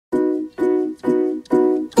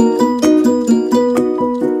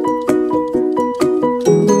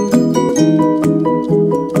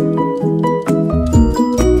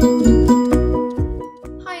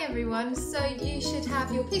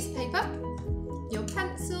your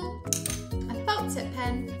pencil, a felt tip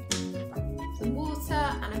pen, some water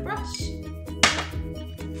and a brush,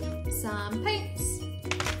 some paints,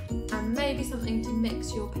 and maybe something to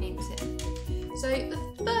mix your paints in. So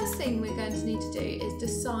the first thing we're going to need to do is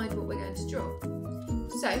decide what we're going to draw.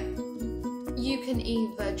 So you can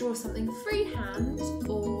either draw something freehand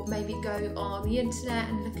or maybe go on the internet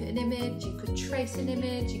and look at an image. You could trace an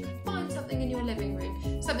image, you could find something in your living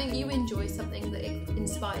room, something you enjoy, something that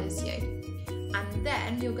inspires you. And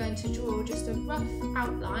then you're going to draw just a rough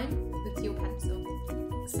outline with your pencil.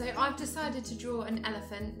 So I've decided to draw an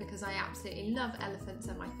elephant because I absolutely love elephants,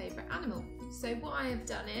 they're my favourite animal. So what I have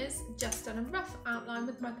done is just done a rough outline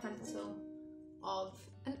with my pencil of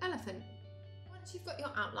an elephant. Once you've got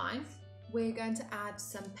your outline, we're going to add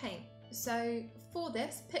some paint. So for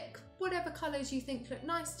this, pick whatever colours you think look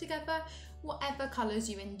nice together, whatever colours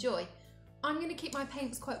you enjoy. I'm going to keep my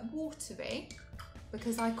paints quite watery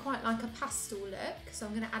because I quite like a pastel look, so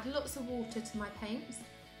I'm going to add lots of water to my paints.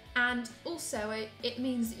 And also it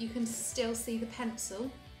means that you can still see the pencil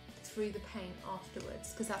through the paint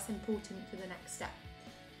afterwards, because that's important for the next step.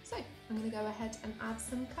 So I'm going to go ahead and add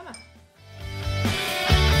some colour.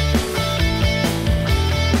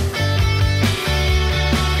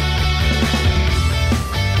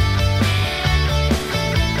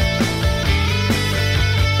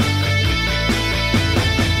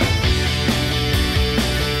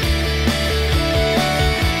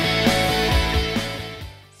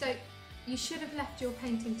 You should have left your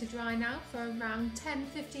painting to dry now for around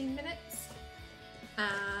 10-15 minutes,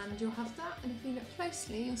 and you'll have that, and if you look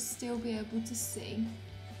closely you'll still be able to see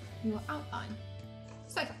your outline.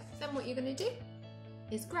 So then what you're going to do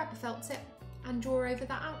is grab a felt tip and draw over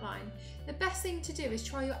that outline. The best thing to do is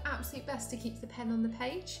try your absolute best to keep the pen on the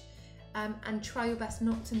page, and try your best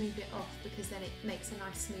not to move it off, because then it makes a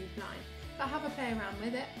nice smooth line. But have a play around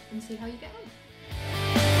with it and see how you get on.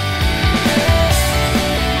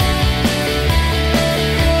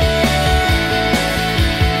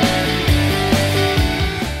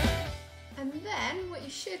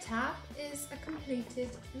 Have is a completed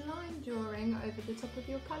line drawing over the top of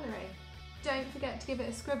your colouring. Don't forget to give it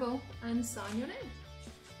a scribble and sign your name.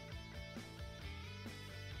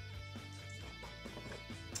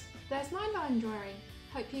 There's my line drawing.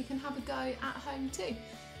 Hope you can have a go at home too.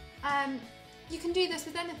 You can do this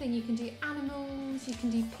with anything. You can do animals, you can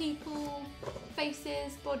do people,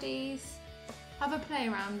 faces, bodies. Have a play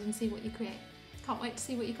around and see what you create. Can't wait to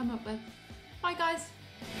see what you come up with. Bye guys.